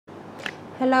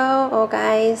Hello all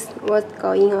guys, what's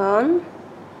going on?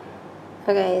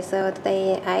 Okay, so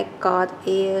today I got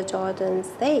Air Jordan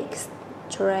 6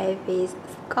 Travis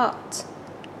Scott.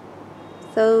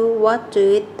 So what do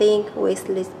you think with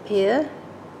this pair?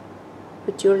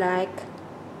 Would you like?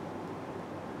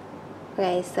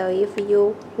 Okay, so if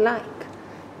you like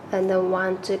and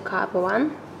want to cop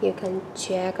one, you can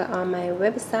check on my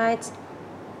website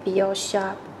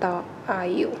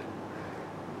wechat.ru.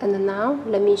 And now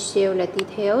let me show the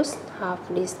details of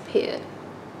this pair.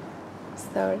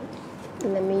 So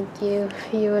let me give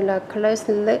you a close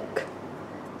look.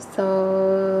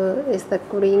 So it's the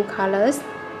green colors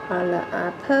on the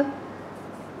upper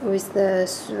with the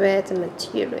thread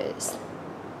materials.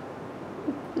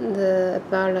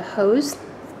 About the hose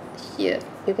here,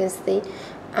 you can see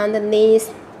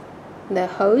underneath the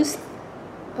hose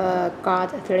got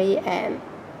 3M,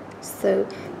 so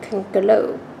can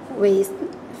glow with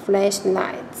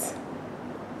flashlights.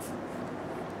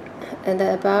 And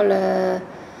about the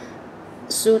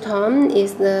shoe tone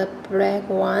is the black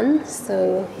one,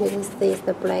 so you can see it's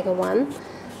the black one.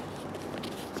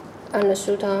 On the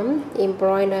shoe tone,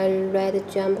 embroidered red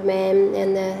Jumpman,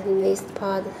 and this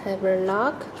part have a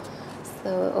lock.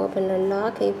 So open the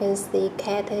lock, you can see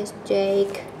Cactus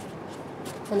Jake.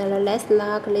 And the last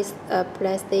lock is a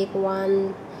plastic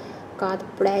one, got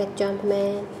black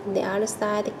Jumpman. The other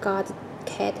side got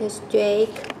Cactus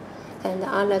Jake, and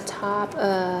on the top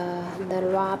the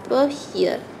rubber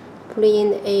here,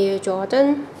 plain Air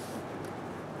Jordan.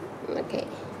 Okay.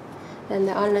 And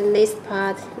on this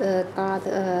part got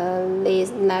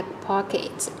this like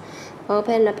pocket.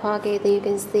 Open the pocket, you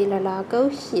can see the logo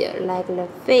here, like the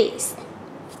face.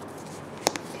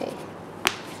 Okay.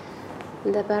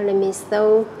 The bottom is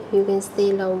so you can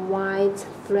see the white,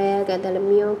 black, and the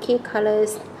milky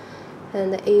colors,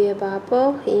 and the air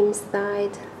bubble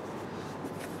inside.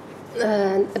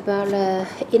 And about the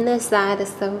inner side,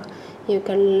 so you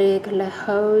can look the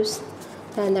holes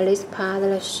and this part of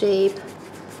the shape.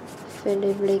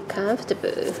 Really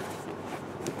comfortable.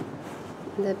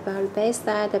 The back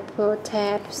side, the pull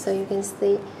tab, so you can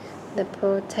see the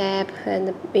pull tab and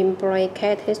the embroidered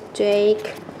Cactus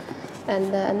Jake.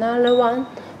 And another one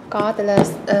got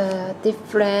the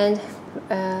different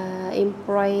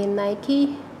embroidered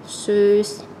Nike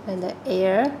shoes and the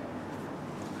Air.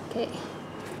 Okay.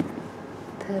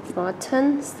 The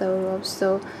bottom, so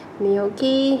also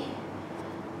milky.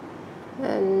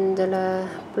 And the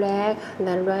black,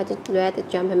 the red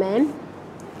Jumpman.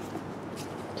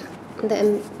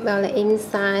 Then about the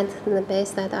inside, the back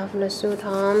side of the shoe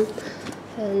tone.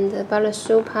 And about the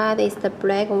shoe part is the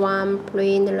black one,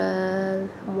 plain the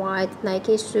white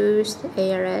Nike shoes,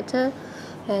 Air letter.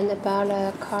 And about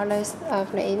the colors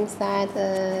of the inside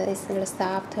is the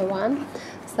soft one.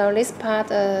 So this part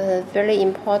very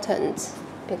important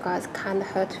because can't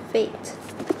hurt feet.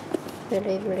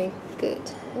 Really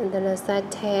good. And then the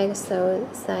side tag, so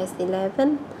size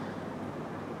 11.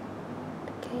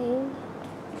 Okay.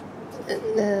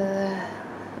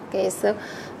 Okay, so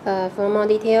for more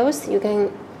details, you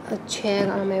can check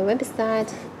on my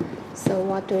website. So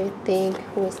what do you think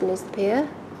with this pair?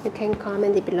 You can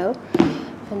comment below.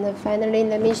 And then finally,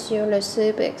 let me show the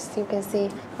shoe box. You can see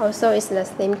also it's the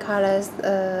same colors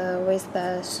with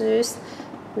the shoes.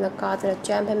 Got the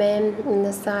Jumpman in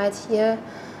the side here.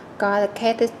 Got a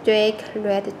Cactus Jake,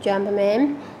 red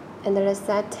Jumpman, and the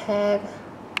side tag.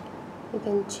 You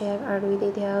can check all the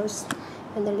details.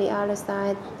 And the other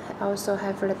side also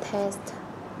have the test.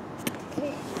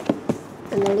 Okay.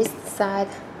 And this side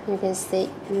you can see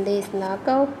this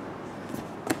logo.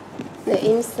 The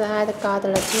inside got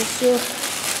the tissue,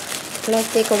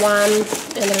 plastic one,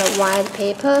 and the white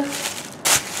paper.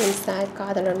 Inside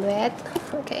got the red.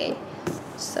 Okay,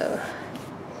 so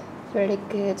really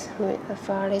good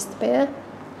for this pair.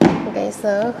 Okay,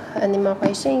 so any more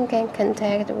questions you can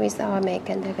contact with our main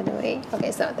contact way.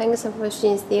 Okay, so thanks for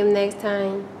watching. See you next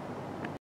time.